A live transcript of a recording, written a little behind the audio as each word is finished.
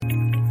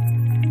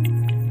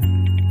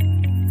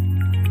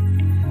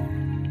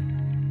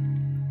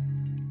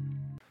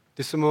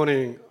This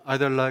morning,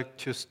 I'd like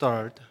to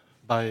start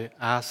by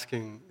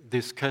asking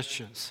these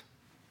questions.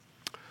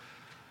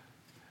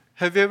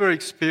 Have you ever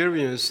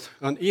experienced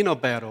an inner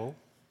battle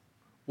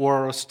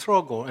or a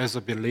struggle as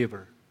a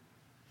believer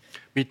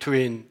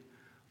between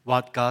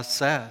what God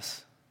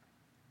says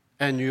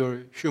and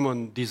your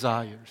human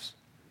desires?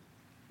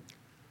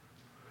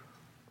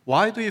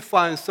 Why do you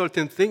find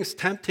certain things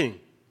tempting,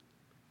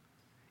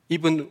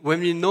 even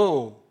when we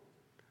know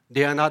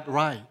they are not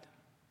right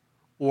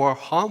or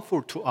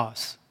harmful to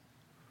us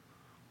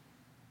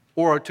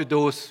or to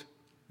those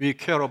we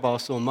care about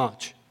so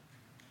much?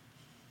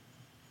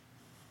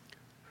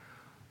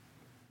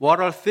 What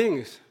are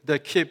things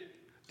that keep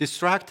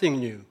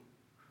distracting you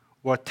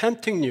or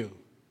tempting you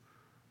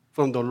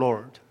from the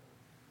Lord?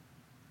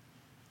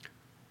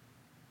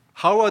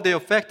 How are they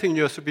affecting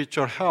your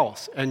spiritual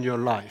health and your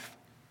life?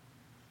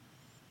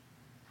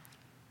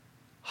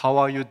 How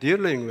are you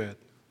dealing with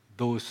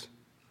those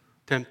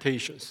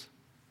temptations?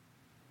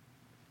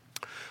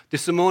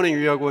 This morning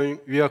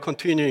we are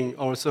continuing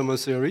our sermon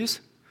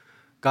series,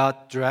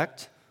 God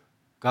Direct,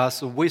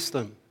 God's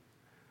Wisdom,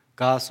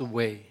 God's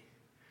Way.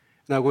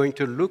 And I'm going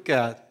to look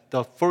at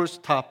the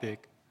first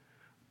topic,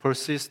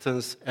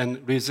 persistence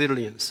and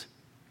resilience.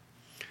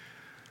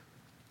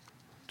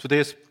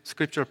 Today's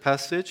scripture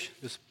passage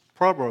is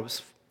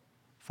Proverbs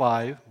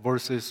 5,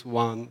 verses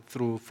 1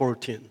 through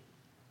 14.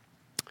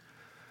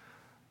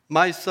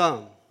 My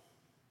son,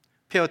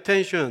 pay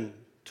attention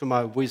to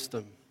my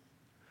wisdom.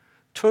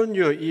 Turn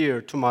your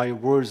ear to my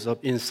words of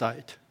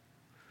insight,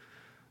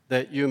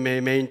 that you may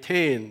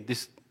maintain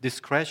this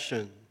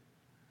discretion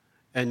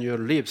and your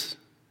lips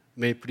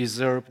may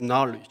preserve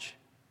knowledge.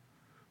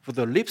 For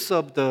the lips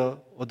of the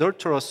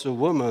adulterous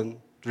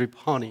woman drip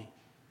honey,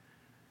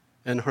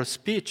 and her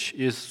speech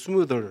is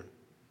smoother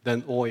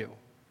than oil.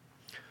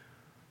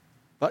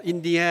 But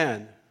in the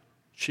end,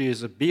 she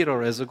is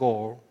bitter as a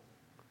gall,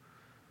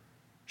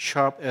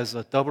 sharp as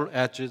a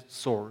double-edged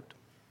sword.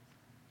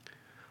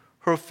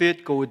 Her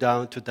feet go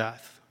down to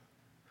death.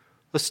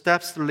 Her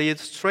steps lead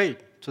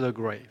straight to the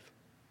grave.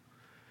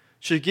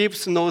 She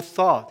gives no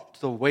thought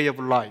to the way of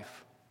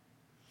life.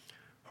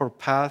 Her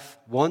path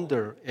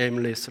wanders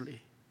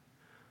aimlessly,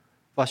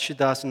 but she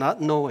does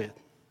not know it.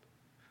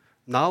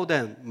 Now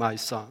then, my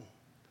son,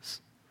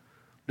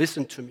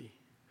 listen to me.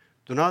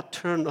 Do not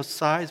turn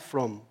aside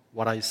from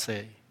what I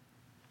say.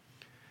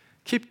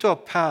 Keep to a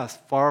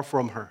path far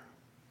from her.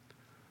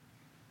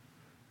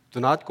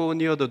 Do not go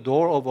near the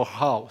door of her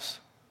house,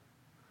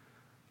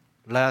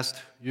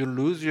 lest you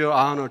lose your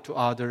honor to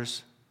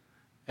others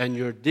and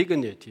your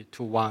dignity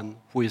to one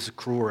who is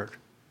cruel.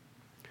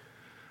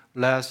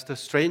 Lest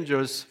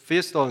strangers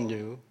feast on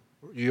you,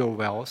 your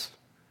wealth,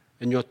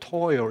 and your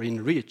toil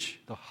enrich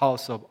the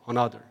house of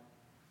another.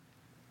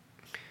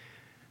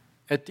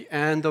 At the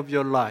end of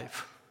your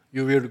life,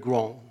 you will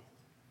groan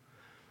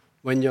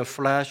when your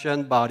flesh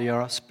and body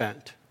are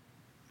spent.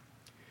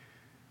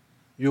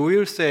 You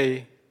will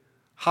say,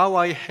 how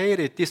I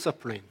hated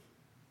discipline,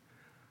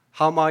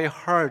 how my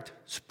heart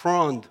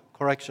spurned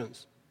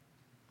corrections.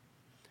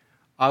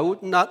 I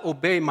would not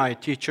obey my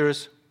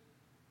teachers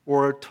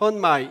or turn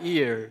my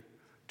ear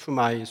to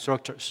my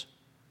instructors.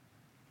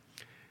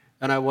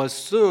 And I was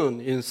soon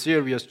in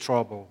serious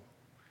trouble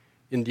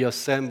in the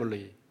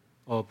assembly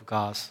of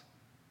God's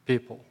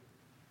people.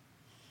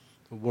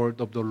 The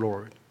word of the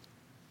Lord.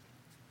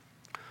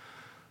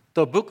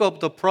 The book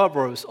of the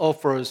Proverbs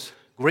offers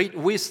great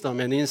wisdom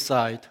and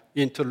insight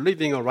into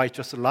living a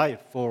righteous life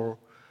for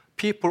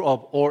people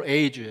of all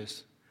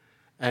ages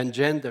and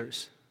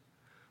genders.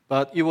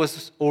 But it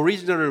was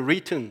originally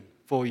written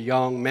for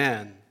young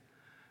men,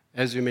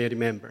 as you may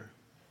remember.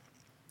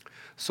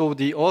 So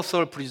the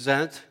author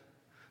presents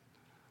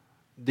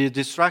the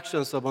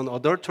distractions of an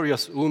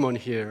adulterous woman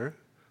here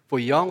for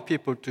young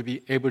people to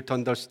be able to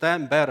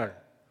understand better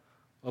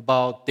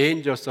about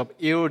dangers of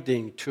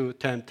yielding to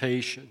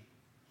temptation.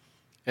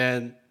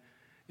 And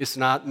it's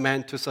not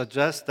meant to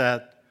suggest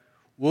that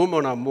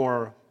women are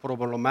more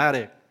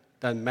problematic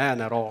than men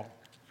at all.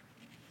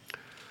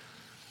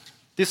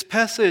 This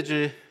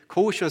passage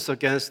cautions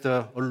against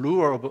the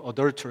allure of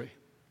adultery,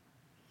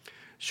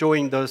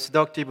 showing the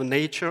seductive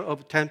nature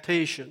of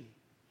temptation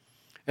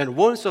and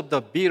warns of the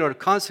bitter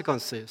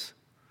consequences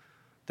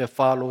that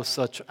follow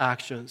such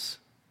actions,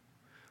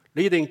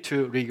 leading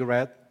to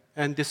regret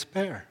and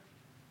despair.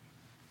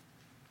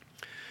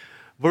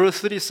 Verse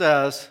 3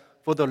 says,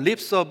 for the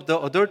lips of the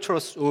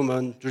adulterous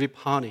woman drip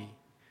honey,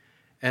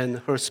 and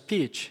her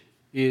speech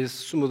is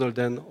smoother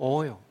than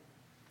oil.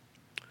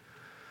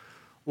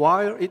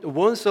 While it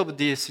warns of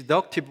the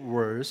seductive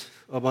words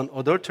of an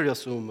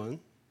adulterous woman,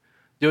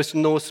 there is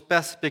no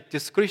specific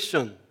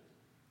description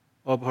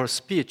of her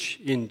speech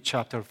in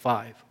chapter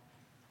 5.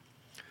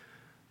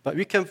 But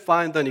we can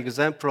find an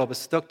example of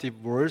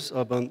seductive words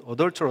of an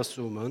adulterous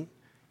woman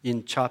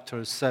in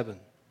chapter 7.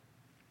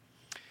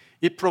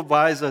 It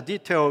provides a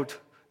detailed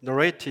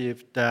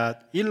narrative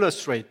that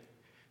illustrates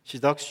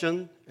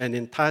seduction and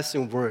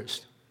enticing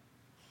words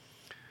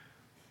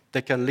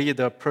that can lead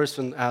a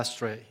person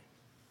astray.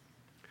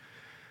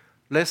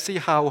 Let's see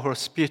how her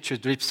speech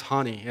drips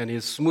honey and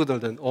is smoother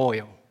than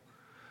oil.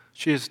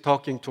 She is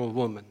talking to a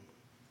woman.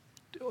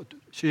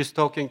 She is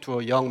talking to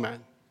a young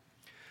man.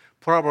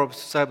 Proverbs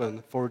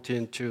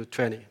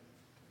 7:14-20.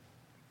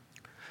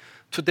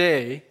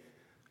 Today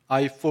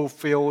I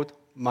fulfilled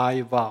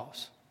my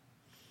vows,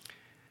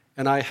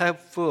 and I have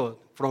food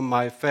from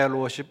my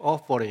fellowship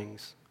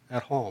offerings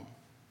at home.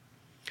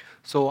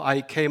 So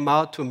I came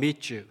out to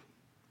meet you.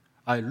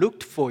 I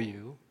looked for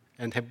you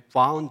and have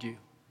found you.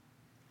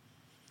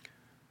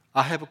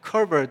 I have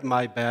covered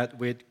my bed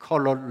with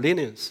colored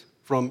linens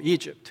from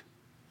Egypt.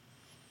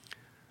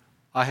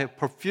 I have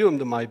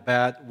perfumed my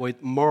bed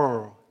with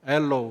myrrh,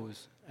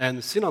 aloes,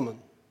 and cinnamon.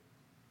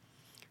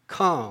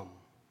 Come,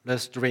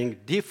 let's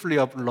drink deeply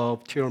of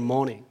love till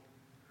morning.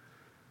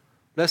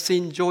 Let's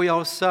enjoy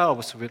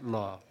ourselves with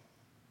love.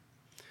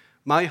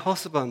 My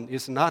husband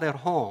is not at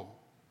home.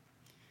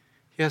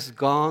 He has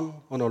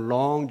gone on a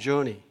long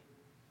journey.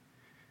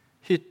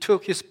 He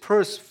took his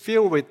purse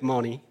filled with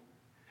money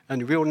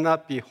and will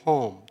not be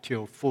home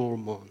till full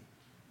moon.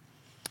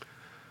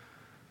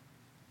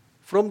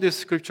 From this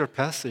scripture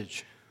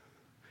passage,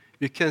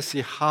 you can see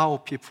how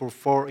people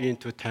fall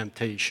into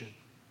temptation.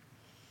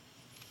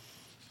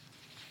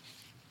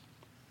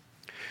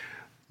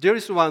 There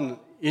is one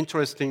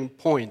interesting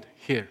point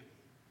here.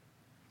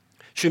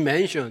 She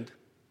mentioned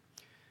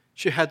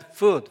she had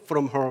food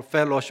from her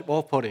fellowship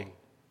offering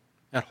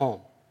at home.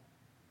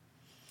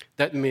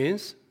 That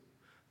means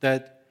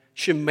that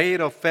she made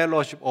a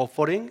fellowship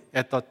offering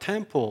at the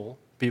temple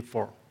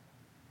before.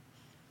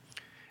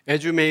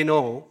 As you may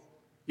know,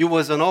 it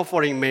was an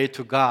offering made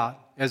to God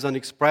as an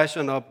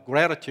expression of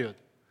gratitude,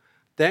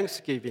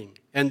 thanksgiving,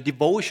 and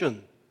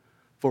devotion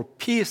for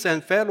peace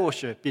and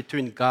fellowship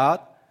between God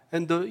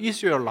and the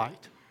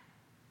Israelite.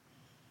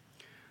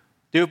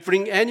 They would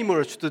bring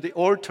animals to the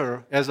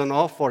altar as an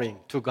offering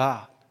to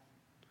God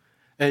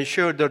and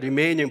share the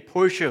remaining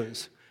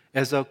portions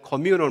as a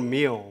communal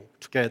meal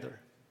together.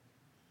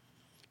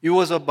 It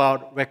was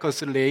about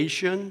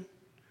reconciliation,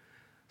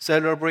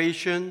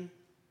 celebration,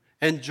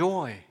 and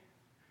joy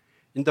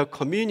in the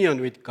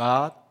communion with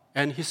God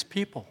and His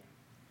people.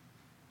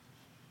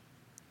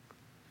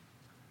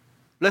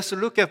 Let's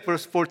look at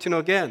verse 14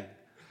 again.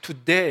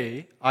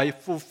 Today I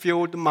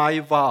fulfilled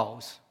my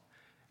vows,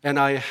 and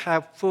I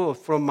have food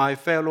from my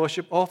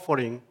fellowship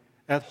offering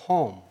at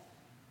home.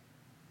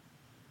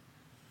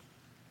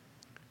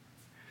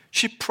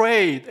 She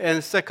prayed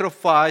and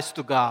sacrificed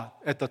to God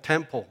at the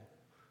temple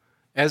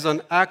as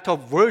an act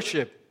of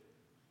worship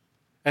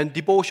and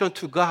devotion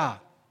to God,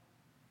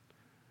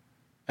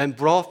 and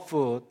brought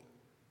food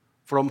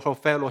from her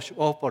fellowship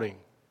offering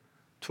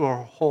to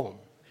her home.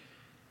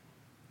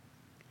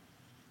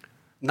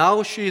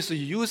 Now she is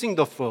using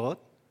the food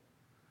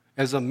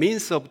as a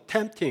means of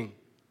tempting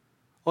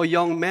a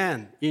young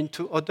man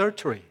into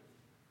adultery,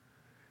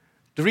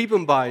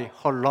 driven by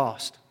her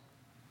lust.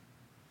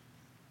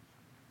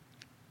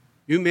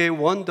 You may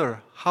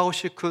wonder how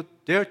she could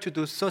dare to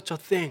do such a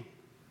thing.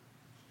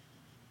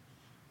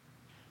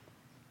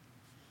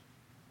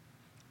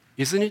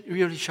 Isn't it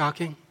really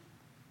shocking?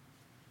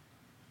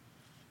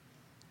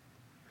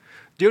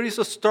 There is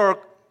a stark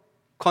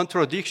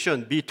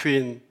contradiction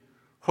between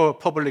her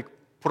public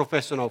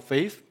professional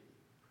faith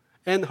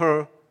and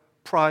her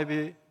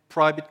private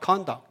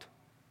conduct.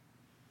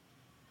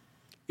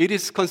 It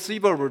is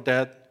conceivable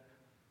that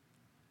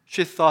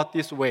she thought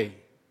this way: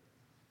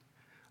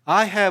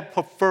 I have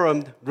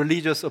performed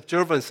religious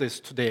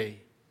observances today,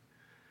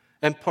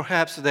 and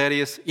perhaps that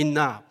is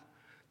enough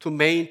to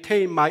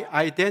maintain my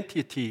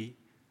identity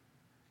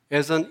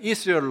as an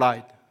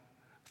Israelite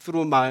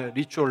through my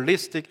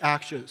ritualistic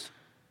actions.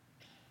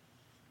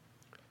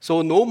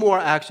 So no more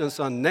actions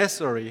are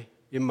necessary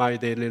in my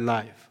daily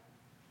life.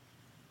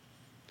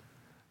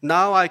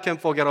 Now I can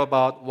forget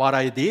about what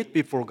I did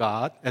before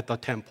God at the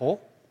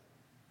temple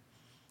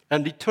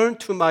and return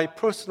to my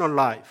personal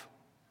life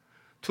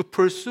to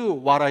pursue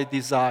what I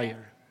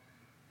desire.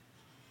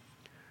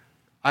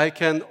 I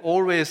can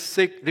always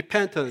seek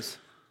repentance.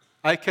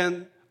 I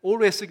can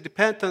always seek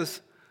repentance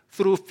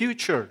through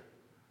future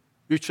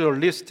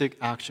ritualistic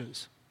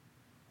actions,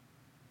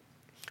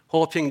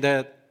 hoping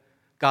that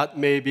God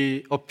may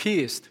be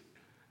appeased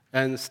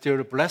and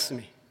still bless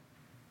me.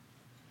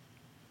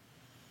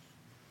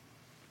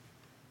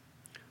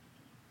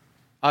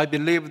 I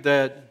believe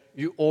that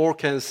you all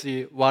can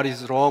see what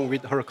is wrong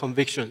with her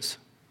convictions.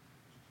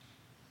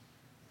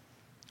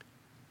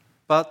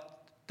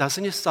 But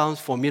doesn't it sound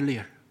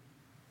familiar?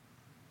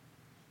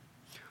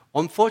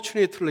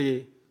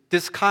 Unfortunately,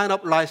 this kind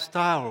of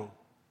lifestyle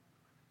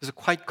is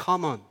quite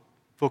common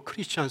for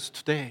Christians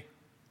today.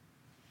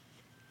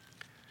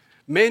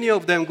 Many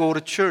of them go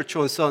to church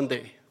on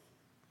Sunday,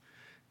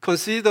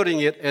 considering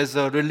it as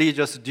a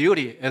religious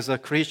duty as a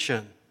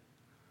Christian,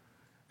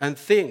 and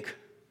think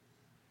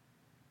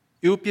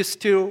it would be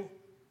still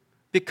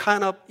be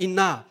kind of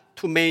enough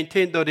to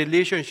maintain the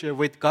relationship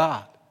with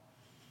God.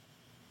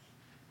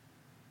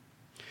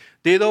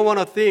 They don't want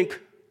to think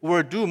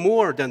or do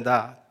more than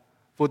that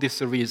for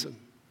this reason.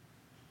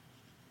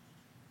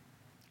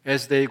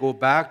 as they go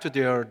back to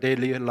their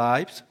daily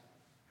lives,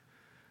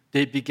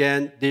 they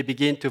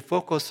begin to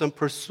focus on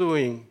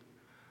pursuing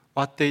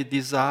what they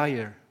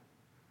desire,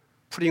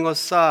 putting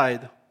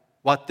aside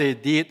what they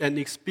did and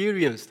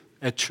experienced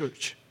at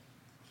church.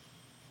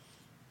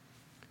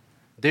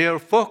 Their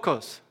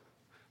focus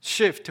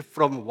shifts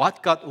from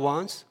what God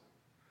wants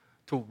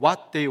to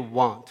what they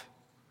want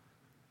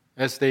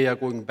as they are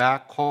going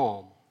back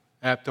home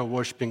after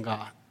worshiping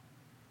God.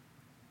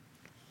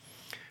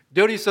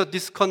 There is a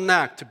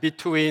disconnect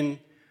between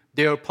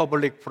their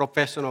public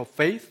professional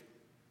faith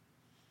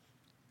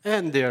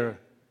and their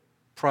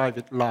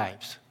private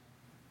lives.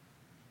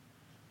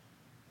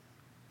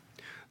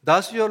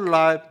 Does your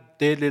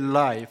daily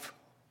life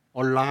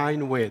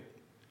align with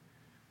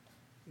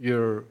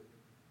your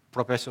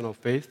professional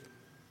faith?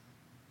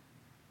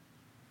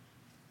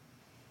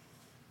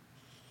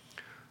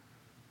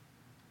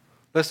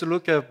 Let's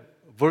look at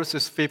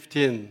verses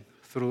 15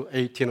 through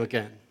 18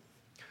 again.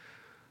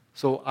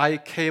 So I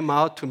came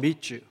out to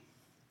meet you.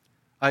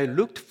 I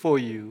looked for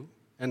you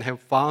and have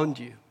found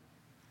you.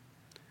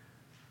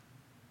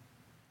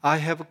 I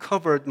have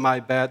covered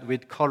my bed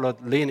with colored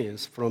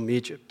linens from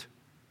Egypt.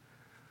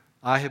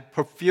 I have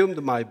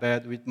perfumed my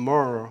bed with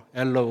myrrh,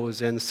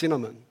 aloes, and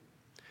cinnamon.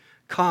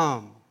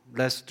 Come,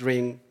 let's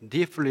drink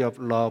deeply of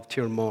love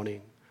till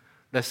morning.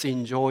 Let's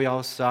enjoy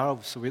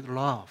ourselves with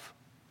love.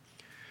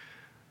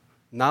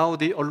 Now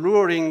the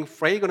alluring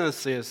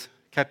fragrances,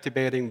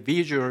 captivating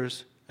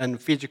visuals, and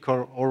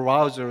physical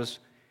arousals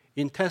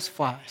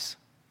intensifies,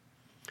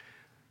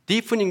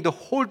 deepening the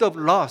hold of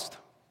lust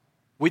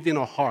within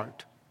our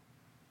heart.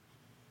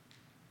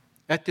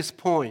 At this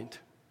point,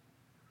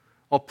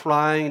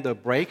 applying the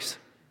brakes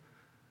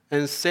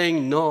and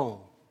saying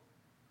no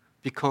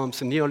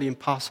becomes nearly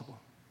impossible.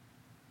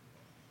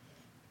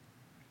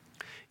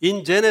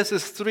 In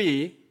Genesis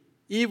 3,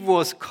 Eve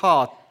was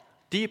caught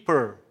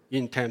deeper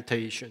in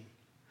temptation.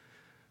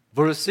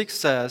 Verse 6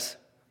 says,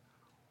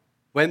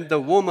 when the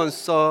woman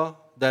saw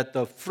that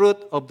the fruit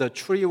of the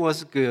tree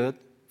was good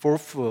for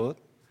food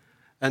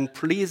and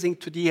pleasing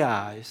to the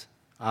eyes,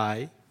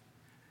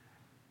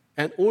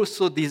 and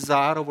also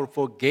desirable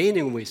for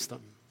gaining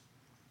wisdom,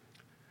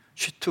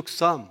 she took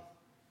some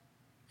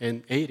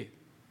and ate it.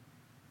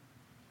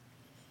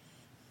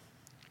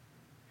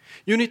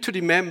 You need to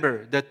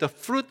remember that the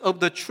fruit of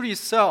the tree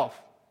itself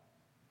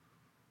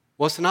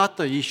was not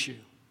the issue.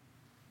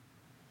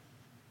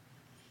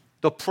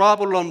 The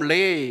problem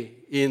lay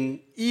in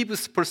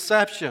Eve's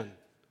perception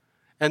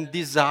and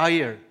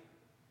desire,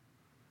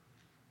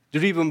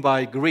 driven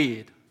by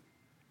greed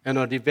and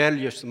a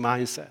rebellious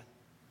mindset.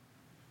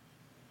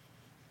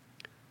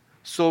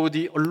 So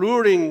the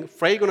alluring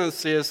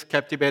fragrances,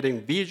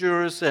 captivating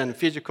visuals, and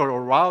physical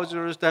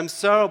arousals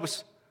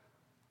themselves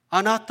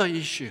are not the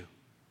issue.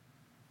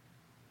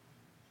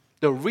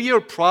 The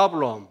real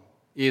problem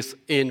is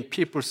in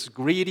people's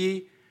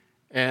greedy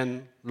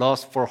and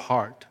lustful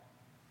heart.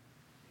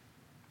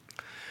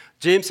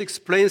 James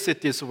explains it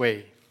this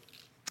way.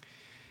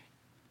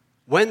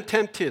 When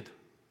tempted,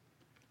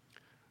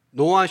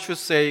 no one should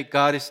say,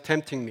 God is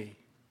tempting me.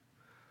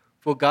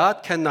 For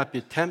God cannot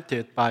be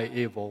tempted by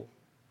evil,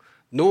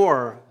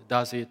 nor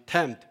does he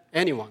tempt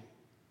anyone.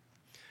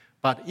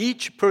 But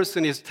each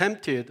person is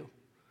tempted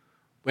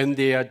when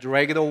they are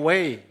dragged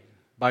away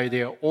by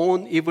their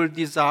own evil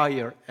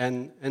desire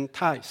and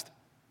enticed.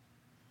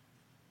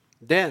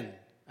 Then,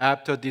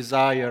 after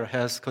desire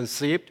has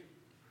conceived,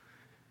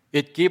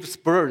 it gives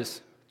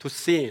birth to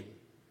sin.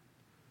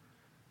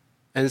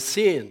 And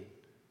sin,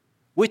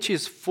 which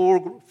is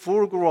full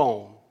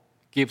grown,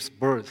 gives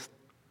birth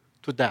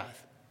to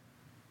death.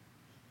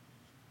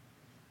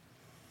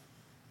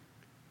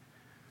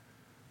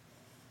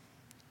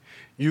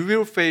 You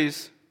will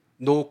face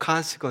no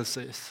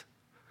consequences.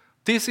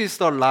 This is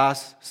the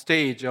last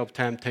stage of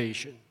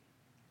temptation.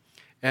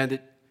 And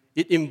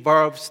it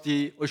involves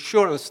the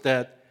assurance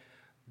that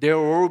there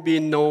will be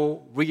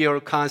no real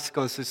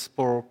consequences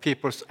for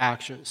people's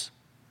actions.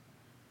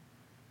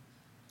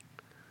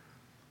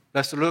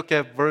 Let's look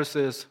at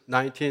verses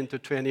 19 to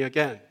 20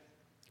 again.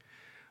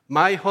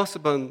 My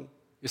husband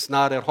is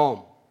not at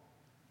home.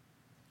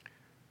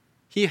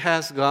 He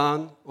has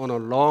gone on a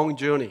long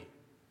journey.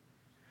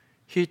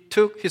 He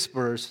took his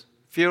purse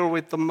filled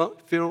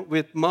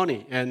with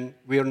money and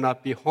will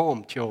not be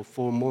home till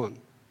full moon.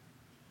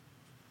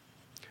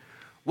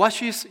 What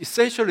she's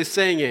essentially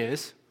saying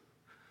is,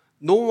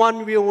 no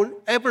one will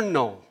ever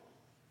know,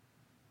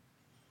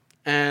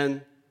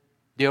 and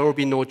there will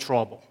be no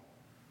trouble.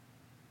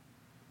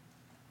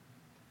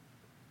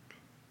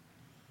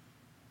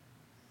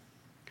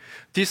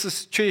 This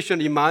situation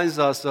reminds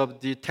us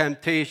of the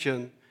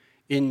temptation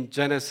in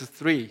Genesis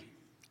 3,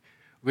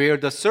 where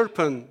the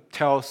serpent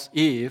tells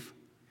Eve,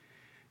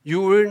 you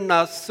will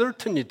not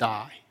certainly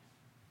die.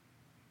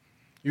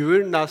 You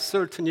will not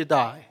certainly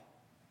die.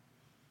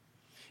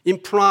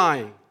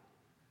 Implying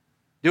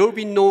there will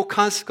be no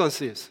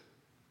consequences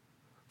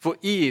for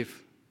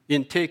Eve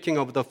in taking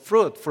of the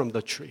fruit from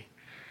the tree.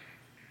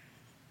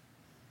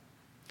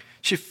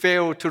 She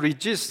failed to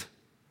resist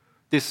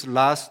this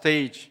last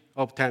stage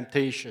of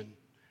temptation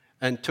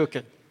and took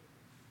it.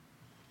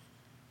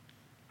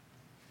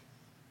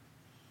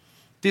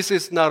 This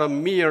is not a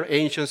mere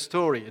ancient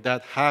story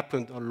that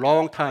happened a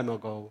long time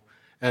ago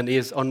and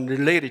is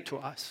unrelated to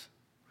us.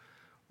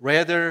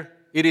 Rather,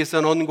 it is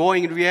an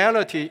ongoing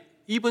reality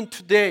even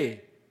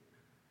today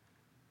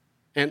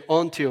and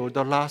until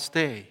the last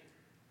day.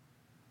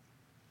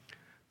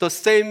 The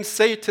same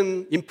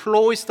Satan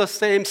employs the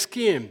same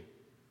scheme,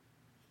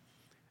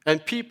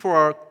 and people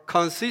are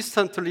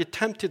consistently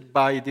tempted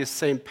by this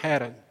same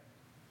pattern.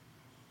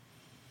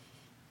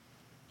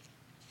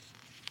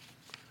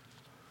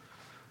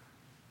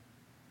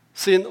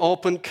 Sin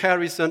often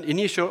carries an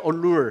initial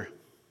allure,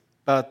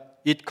 but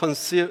it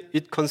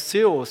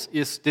conceals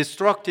its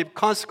destructive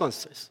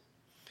consequences,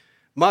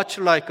 much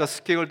like a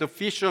skilled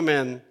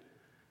fisherman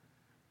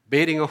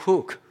baiting a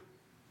hook.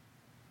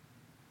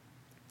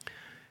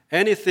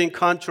 Anything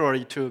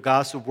contrary to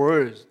God's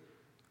word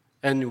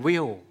and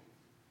will,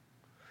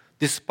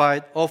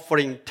 despite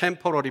offering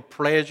temporary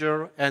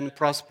pleasure and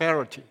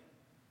prosperity,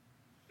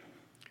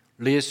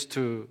 leads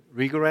to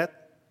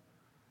regret,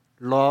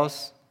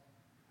 loss,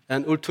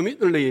 and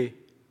ultimately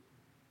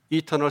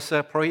eternal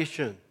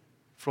separation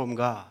from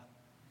God.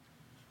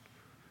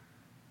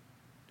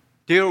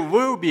 There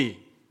will be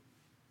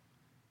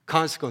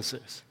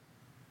consequences.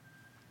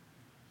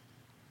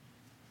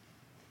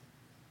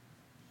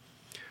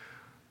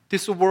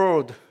 This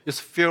world is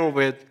filled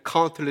with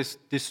countless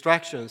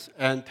distractions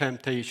and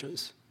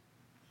temptations.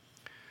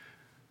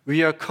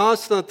 We are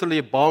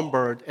constantly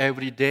bombarded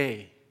every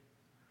day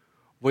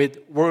with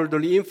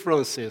worldly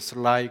influences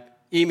like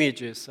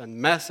images and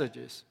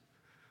messages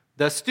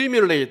that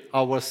stimulate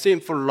our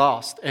sinful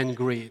lust and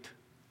greed.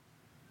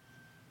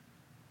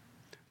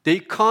 They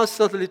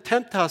constantly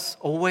tempt us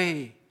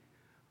away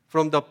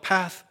from the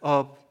path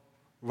of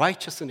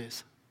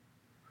righteousness.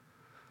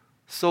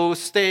 So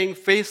staying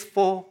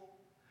faithful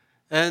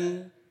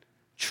and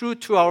true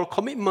to our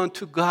commitment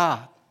to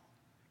God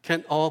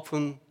can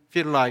often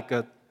feel like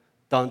a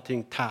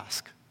daunting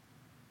task.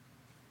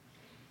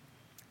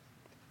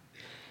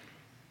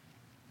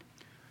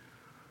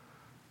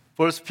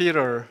 First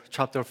Peter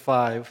chapter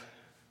 5,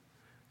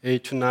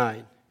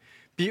 8-9.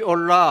 Be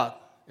alert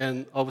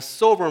and of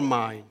sober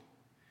mind.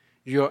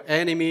 Your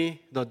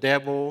enemy, the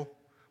devil,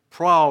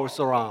 prowls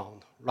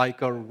around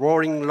like a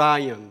roaring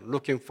lion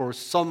looking for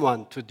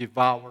someone to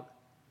devour.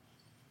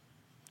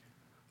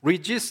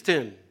 Resist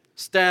him,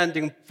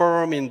 standing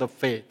firm in the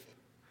faith,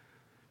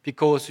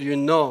 because you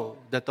know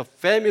that the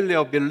family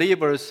of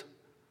believers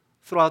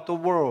throughout the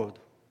world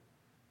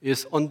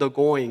is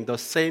undergoing the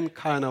same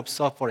kind of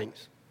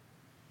sufferings.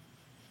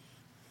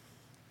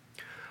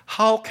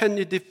 How can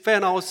we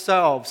defend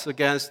ourselves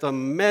against the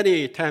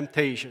many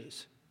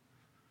temptations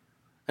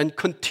and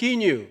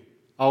continue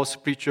our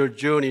spiritual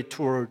journey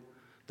toward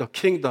the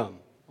kingdom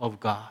of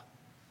God?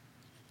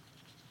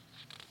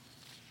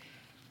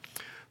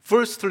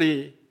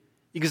 Firstly,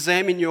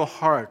 examine your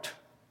heart.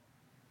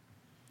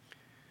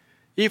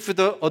 If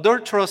the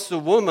adulterous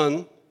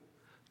woman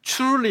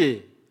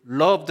truly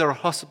loved her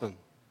husband,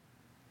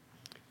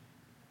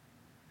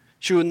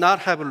 she would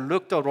not have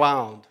looked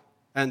around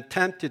and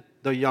tempted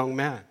the young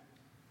man.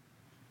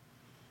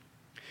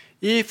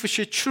 If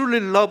she truly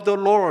loved the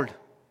Lord,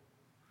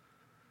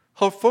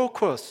 her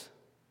focus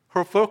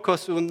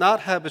would not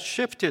have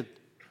shifted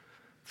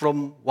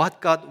from what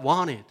God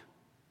wanted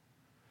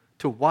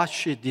to what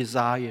she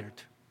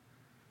desired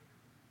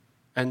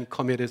and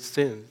committed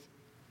sin.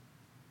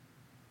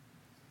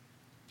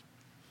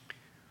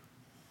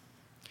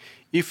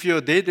 If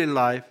your daily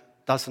life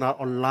does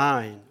not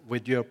align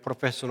with your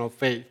professional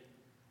faith,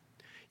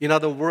 in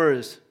other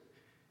words,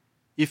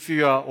 if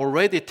you are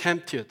already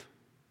tempted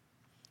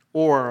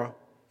or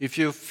if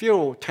you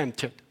feel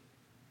tempted,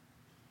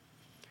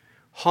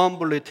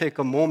 humbly take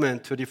a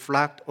moment to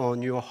reflect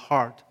on your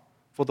heart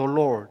for the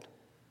Lord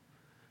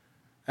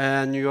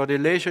and your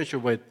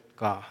relationship with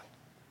God.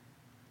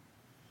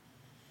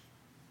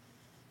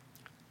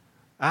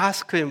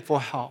 Ask Him for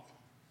help.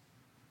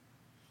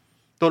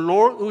 The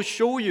Lord will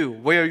show you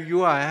where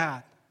you are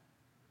at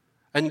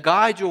and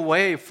guide you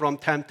away from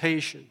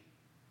temptation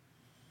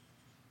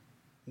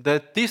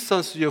that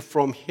distance you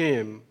from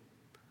Him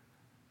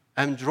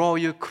and draw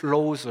you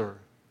closer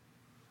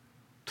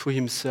to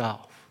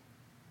Himself.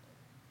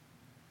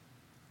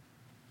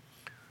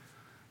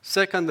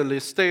 Secondly,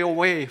 stay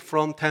away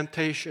from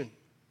temptation.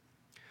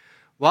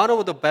 One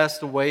of the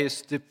best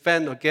ways to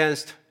defend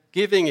against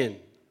giving in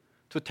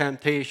to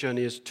temptation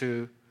is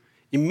to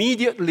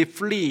immediately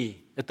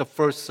flee at the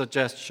first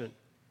suggestion.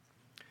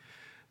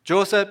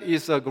 Joseph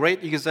is a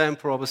great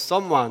example of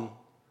someone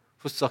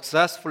who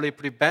successfully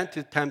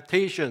prevented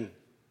temptation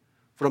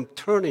from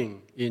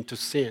turning into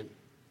sin.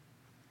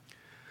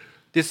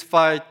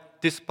 Despite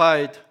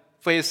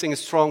facing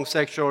strong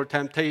sexual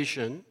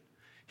temptation,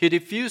 he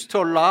refused to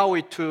allow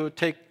it to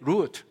take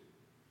root.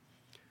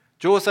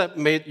 Joseph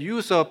made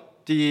use of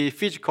the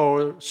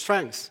physical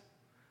strength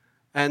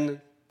and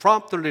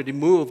promptly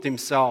removed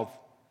himself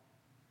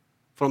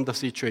from the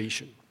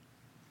situation.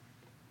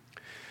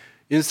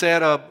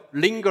 Instead of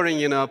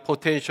lingering in a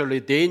potentially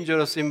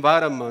dangerous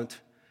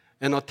environment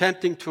and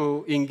attempting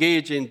to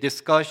engage in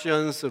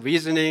discussions,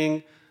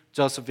 reasoning,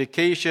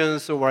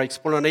 justifications, or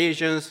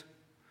explanations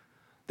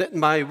that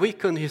might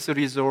weaken his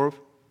resolve,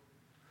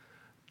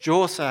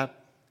 Joseph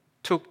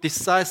took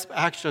decisive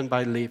action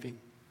by leaving.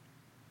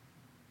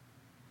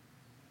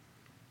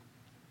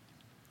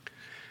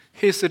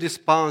 His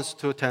response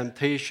to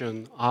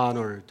temptation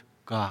honored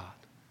God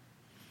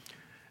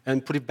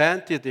and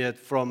prevented it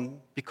from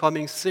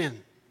becoming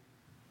sin.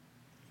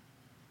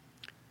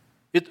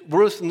 It's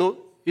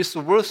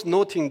worth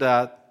noting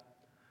that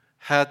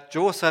had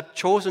Joseph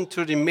chosen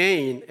to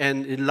remain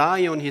and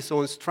rely on his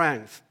own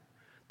strength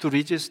to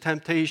resist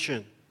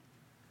temptation,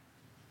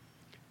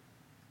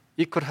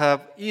 it could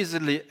have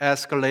easily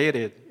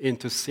escalated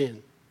into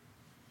sin.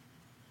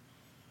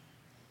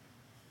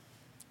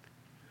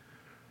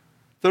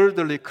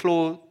 Thirdly,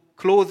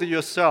 clothe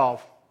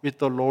yourself with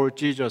the Lord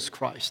Jesus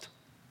Christ.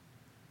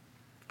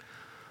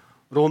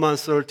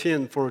 Romans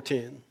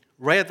 13:14.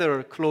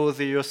 Rather, clothe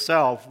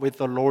yourself with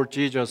the Lord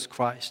Jesus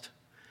Christ,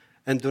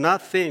 and do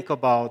not think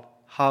about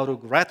how to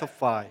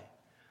gratify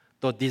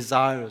the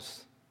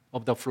desires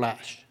of the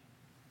flesh.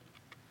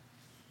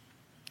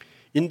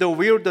 In the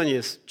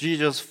wilderness,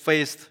 Jesus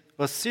faced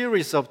a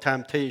series of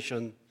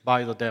temptations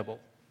by the devil.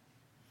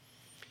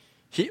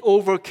 He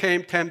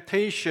overcame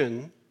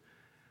temptation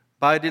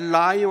by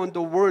relying on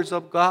the words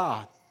of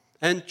God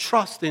and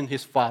trust in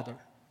his Father.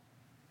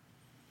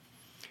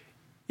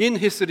 In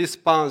his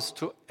response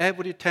to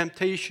every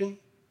temptation,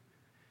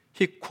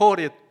 he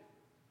quoted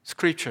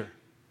Scripture.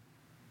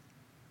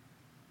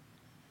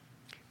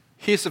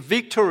 His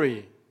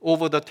victory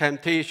over the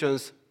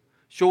temptations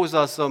shows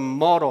us a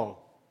model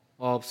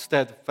of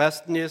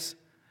steadfastness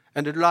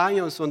and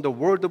reliance on the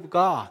Word of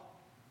God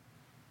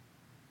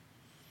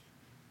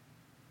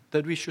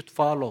that we should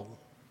follow.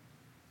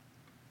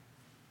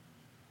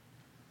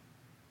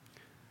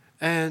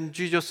 And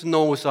Jesus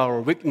knows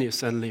our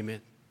weakness and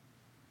limit.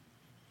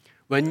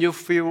 When you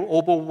feel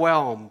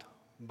overwhelmed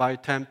by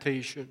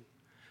temptation,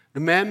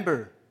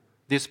 remember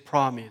this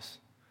promise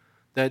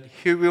that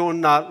He will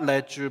not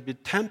let you be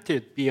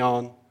tempted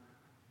beyond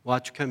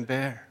what you can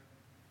bear.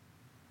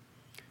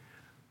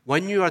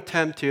 When you are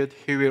tempted,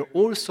 He will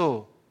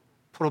also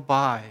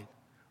provide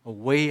a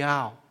way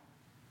out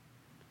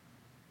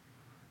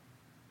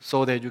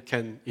so that you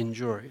can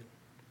endure it.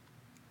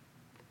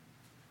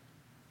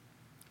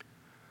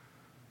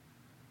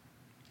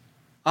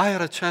 I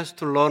had a chance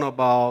to learn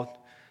about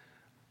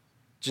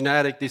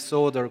genetic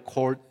disorder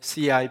called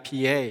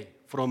CIPA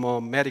from a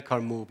medical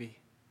movie,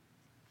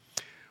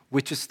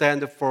 which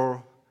stands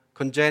for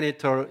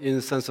congenital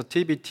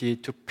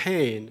insensitivity to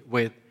pain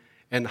with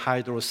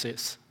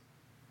anhidrosis.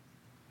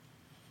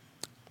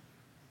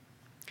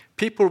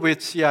 People with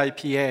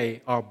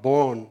CIPA are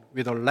born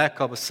with a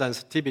lack of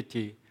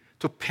sensitivity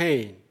to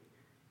pain,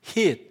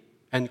 heat,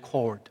 and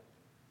cold.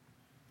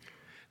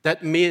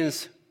 That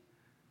means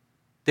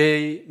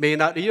they may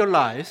not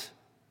realize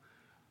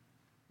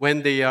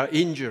when they are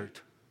injured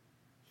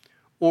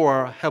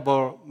or have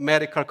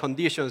medical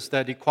conditions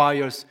that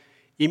requires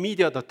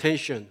immediate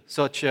attention,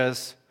 such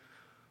as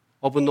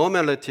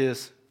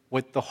abnormalities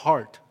with the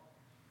heart.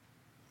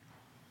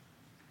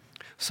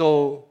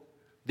 So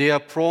they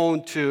are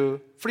prone to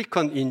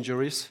frequent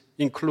injuries,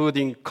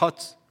 including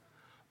cuts,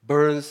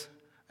 burns,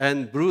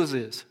 and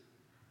bruises.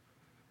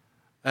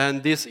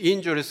 And these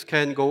injuries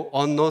can go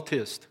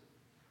unnoticed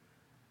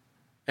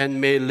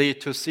and may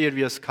lead to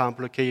serious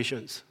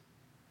complications.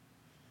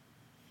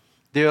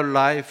 Their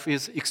life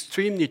is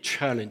extremely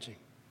challenging.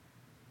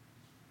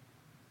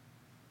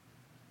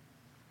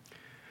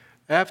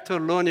 After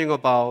learning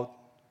about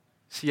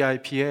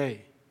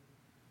CIPA,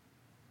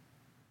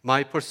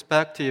 my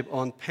perspective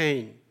on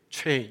pain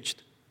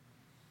changed.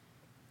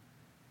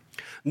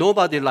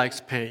 Nobody likes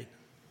pain.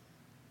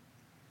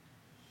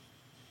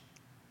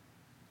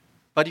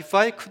 But if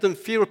I couldn't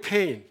feel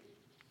pain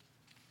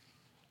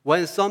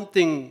when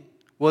something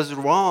was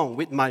wrong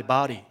with my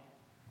body,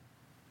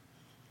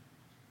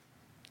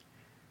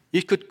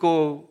 it could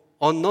go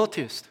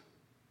unnoticed,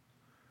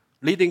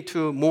 leading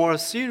to more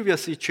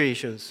serious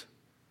situations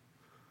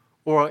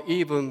or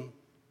even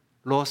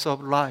loss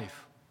of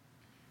life.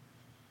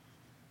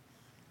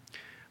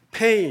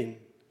 Pain,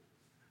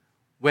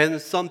 when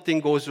something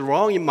goes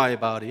wrong in my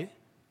body,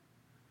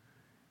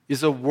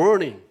 is a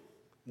warning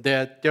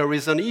that there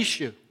is an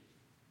issue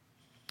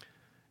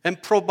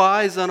and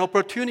provides an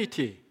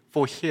opportunity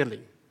for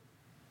healing.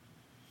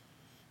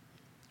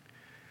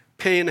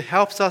 Pain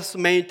helps us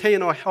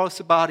maintain a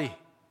healthy body.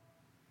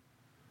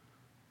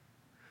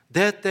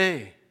 That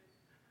day,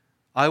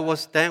 I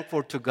was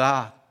thankful to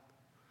God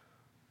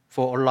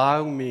for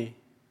allowing me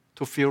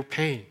to feel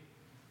pain.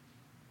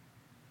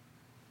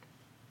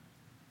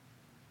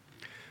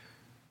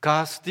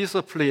 God's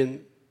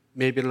discipline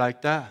may be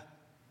like that.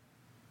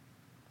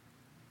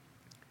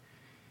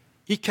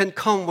 It can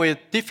come with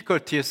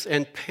difficulties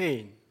and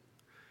pain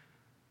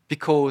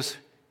because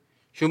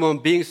human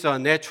beings are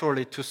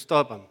naturally too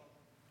stubborn.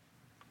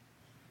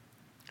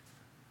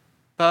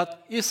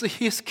 but it's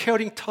His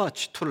caring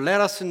touch to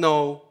let us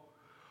know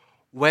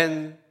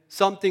when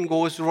something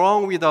goes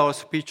wrong with our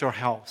spiritual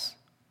health,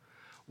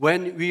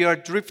 when we are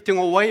drifting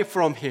away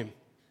from Him,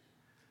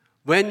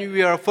 when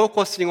we are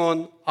focusing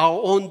on our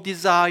own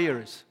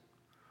desires,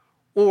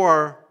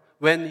 or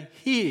when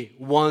He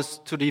wants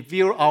to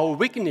reveal our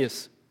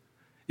weakness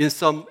in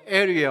some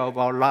area of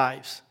our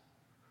lives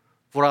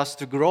for us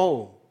to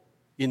grow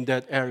in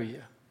that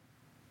area.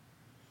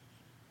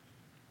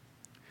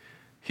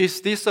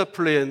 His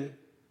discipline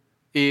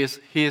is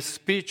His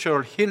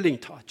spiritual healing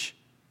touch,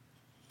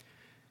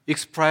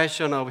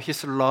 expression of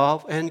His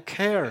love and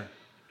care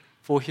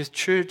for His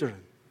children.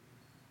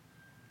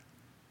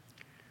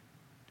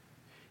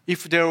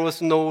 If there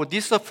was no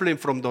discipline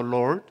from the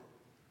Lord,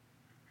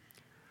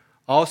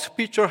 our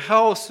spiritual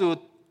health would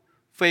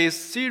face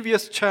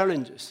serious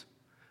challenges,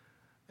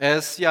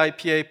 as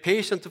CIPA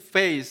patients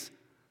face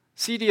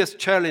serious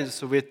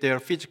challenges with their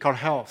physical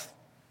health.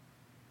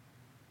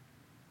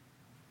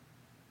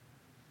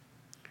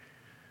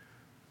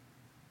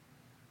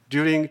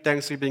 During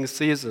Thanksgiving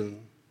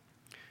season,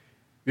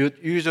 we would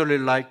usually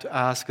like to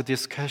ask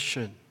this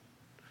question.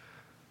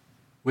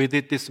 We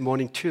did this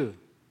morning too.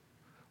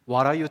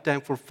 What are you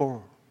thankful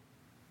for?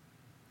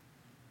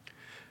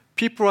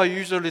 People are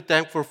usually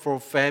thankful for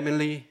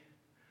family,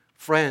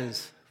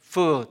 friends,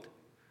 food,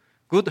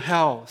 good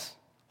health,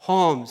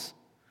 homes,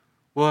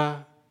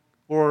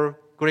 or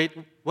great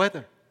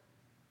weather.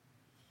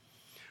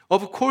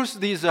 Of course,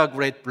 these are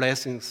great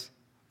blessings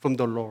from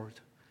the Lord,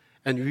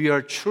 and we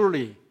are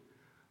truly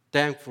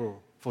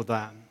thankful for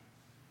them.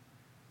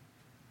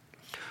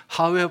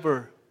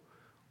 However,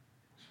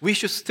 we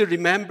should still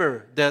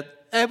remember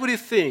that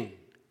everything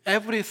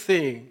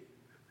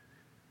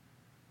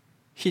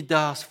He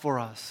does for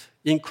us,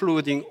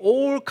 including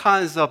all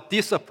kinds of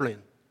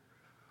discipline,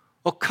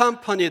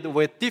 accompanied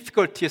with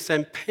difficulties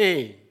and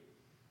pain,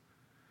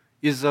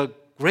 is a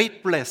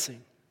great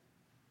blessing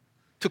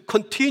to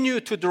continue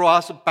to draw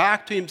us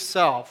back to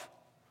Himself,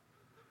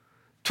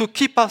 to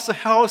keep us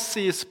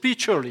healthy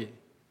spiritually,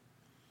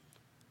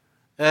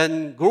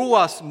 and grow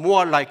us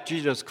more like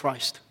Jesus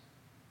Christ.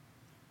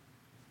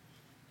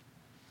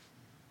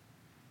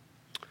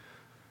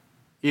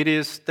 It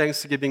is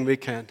Thanksgiving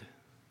weekend,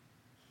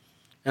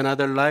 and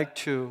I'd like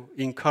to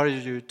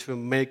encourage you to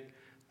make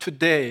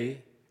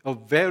today a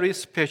very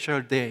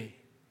special day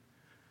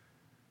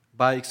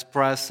by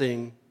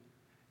expressing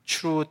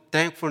true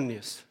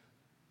thankfulness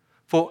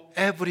for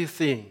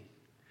everything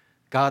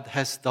God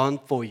has done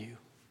for you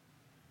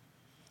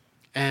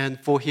and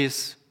for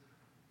His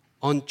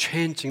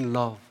unchanging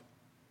love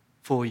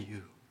for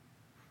you,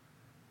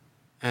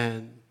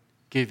 and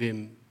give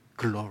Him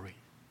glory.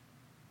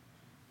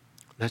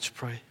 Let's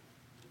pray.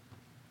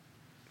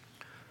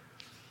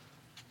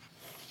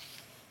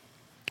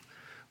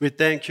 We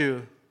thank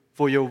You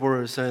for Your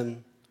words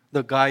and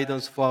the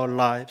guidance for our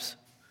lives.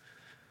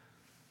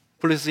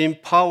 Please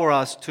empower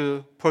us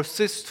to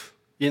persist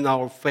in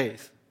our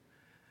faith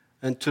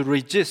and to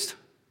resist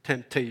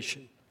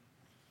temptation.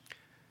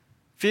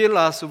 Fill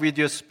us with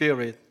Your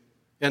Spirit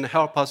and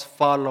help us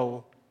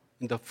follow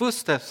in the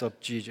footsteps of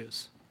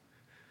Jesus.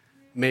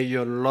 May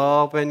Your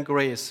love and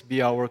grace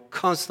be our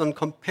constant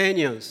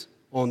companions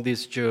on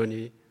this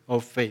journey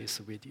of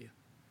faith with You.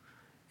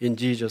 In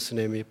Jesus'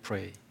 name we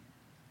pray.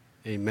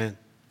 Amen.